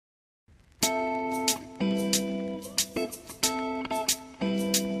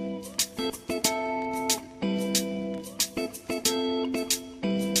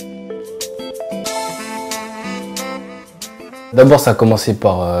D'abord, ça a commencé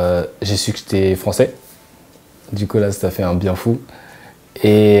par... j'ai su que j'étais français. Du coup, là, ça fait un bien fou.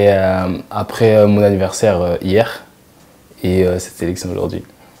 Et après mon anniversaire hier et cette sélection aujourd'hui.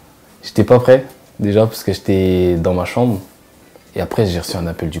 J'étais pas prêt, déjà, parce que j'étais dans ma chambre. Et après, j'ai reçu un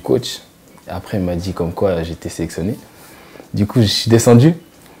appel du coach. Et après, il m'a dit comme quoi j'étais sélectionné. Du coup, je suis descendu.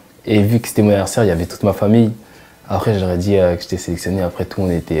 Et vu que c'était mon anniversaire, il y avait toute ma famille. Après, j'aurais dit que j'étais sélectionné. Après, tout le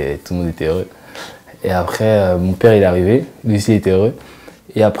monde était heureux. Et après, mon père, il est arrivé. Lui aussi, il était heureux.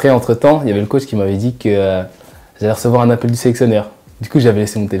 Et après, entre-temps, il y avait le coach qui m'avait dit que j'allais recevoir un appel du sélectionneur. Du coup, j'avais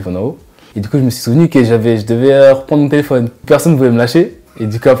laissé mon téléphone en haut. Et du coup, je me suis souvenu que je devais reprendre mon téléphone. Personne ne voulait me lâcher. Et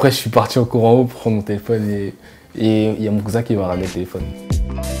du coup, après, je suis parti en courant en haut pour prendre mon téléphone. Et il y a mon cousin qui m'a ramené le téléphone.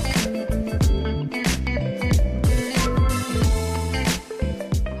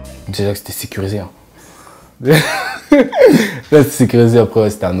 Déjà que c'était sécurisé. Hein. Là, c'était sécurisé. Après, ouais,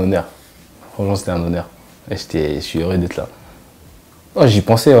 c'était un honneur. Franchement, c'était un honneur. Et je suis heureux d'être là. Oh, j'y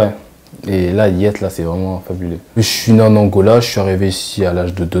pensais, ouais. Et là, y être là, c'est vraiment fabuleux. Je suis né en Angola, je suis arrivé ici à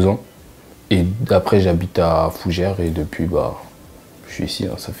l'âge de 2 ans. Et après, j'habite à Fougères et depuis, je suis ici,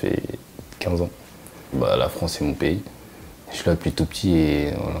 hein, ça fait 15 ans. La France, c'est mon pays. Je suis là depuis tout petit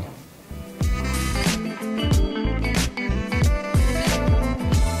et voilà.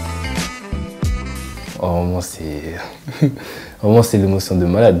 Oh, vraiment, c'est l'émotion de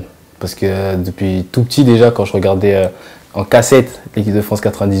malade. Parce que depuis tout petit, déjà, quand je regardais en cassette l'équipe de France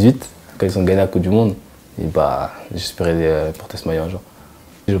 98, quand ils ont gagné la Coupe du Monde, et j'espérais porter ce maillot un jour.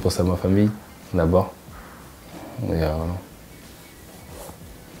 Je pense à ma famille, d'abord.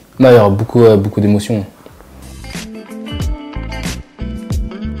 Non, il y aura beaucoup d'émotions.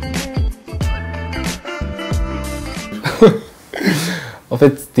 En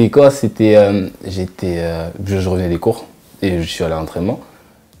fait, c'était quoi? Je revenais des cours et je suis allé à l'entraînement.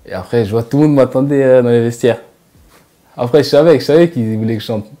 Et après, je vois tout le monde m'attendait dans les vestiaires. Après, je savais qu'ils voulaient que je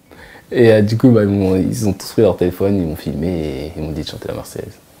chante. Et du coup, ils ont tous pris leur téléphone, ils m'ont filmé et ils m'ont dit de chanter la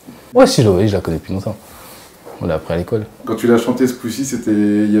Marseillaise. Ouais, si, je la connais depuis longtemps. On l'a appris à l'école. Quand tu l'as chanté ce coup-ci,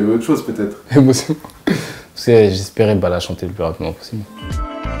 il y avait autre chose peut-être? Émotion. Parce que j'espérais la chanter le plus rapidement possible.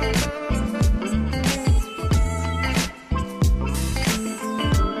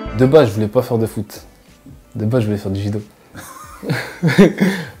 De base, je voulais pas faire de foot. De base, je voulais faire du judo.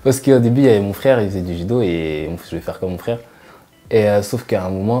 Parce qu'au début, il y avait mon frère, il faisait du judo et je voulais faire comme mon frère. Et sauf qu'à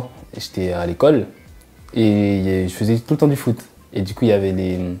un moment, j'étais à l'école et je faisais tout le temps du foot. Et du coup, il y avait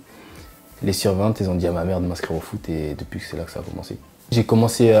les surveillantes, ils ont dit à ma mère de m'inscrire au foot et depuis que c'est là que ça a commencé. J'ai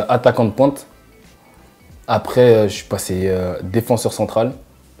commencé attaquant de pointe. Après, je suis passé défenseur central,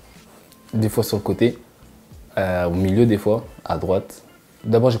 des fois sur le côté, au milieu des fois, à droite.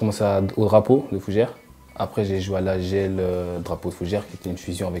 D'abord, j'ai commencé au drapeau de Fougères. Après, j'ai joué à la GL drapeau de Fougères, qui était une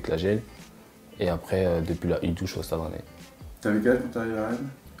fusion avec la GL. Et après, depuis la U12, je suis au Stade Rennais. T'avais quel âge quand t'es arrivé à Rennes?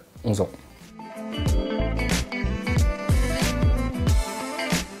 11 ans.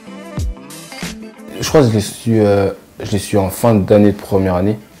 Je crois que je l'ai su en fin d'année de première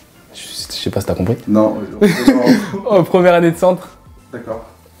année. Je sais pas si t'as compris. Non. En première année de centre. D'accord.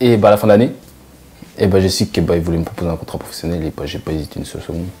 Et à la fin d'année, j'ai su qu'ils voulaient me proposer un contrat professionnel et j'ai pas hésité une seule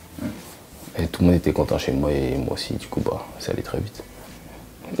seconde. Et tout le monde était content chez moi et moi aussi, du coup, ça allait très vite.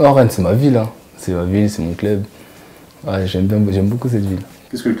 Non, Rennes, c'est ma ville, hein. C'est ma ville, c'est mon club. Ouais, j'aime beaucoup cette ville.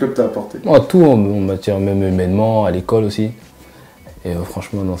 Qu'est-ce que le club t'a apporté? Tout, en matière même humainement, à l'école aussi. Et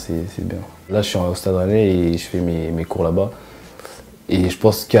franchement, non, c'est bien. Là, je suis au Stade Rennais et je fais mes cours là-bas. Et je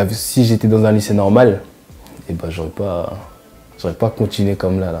pense que si j'étais dans un lycée normal, j'aurais pas continué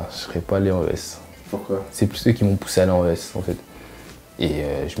comme là. Je serais pas allé en ES. Pourquoi? C'est plus eux qui m'ont poussé à aller en ES, en fait. Et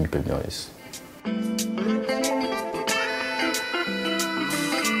je m'y plais bien en ES.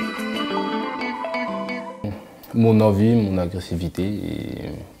 Mon envie, mon agressivité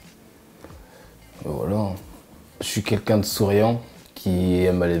et voilà. Je suis quelqu'un de souriant qui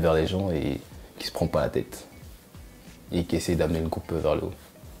aime aller vers les gens et qui se prend pas la tête et qui essaie d'amener le groupe vers le haut.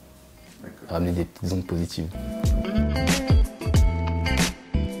 Ramener des petites ondes positives.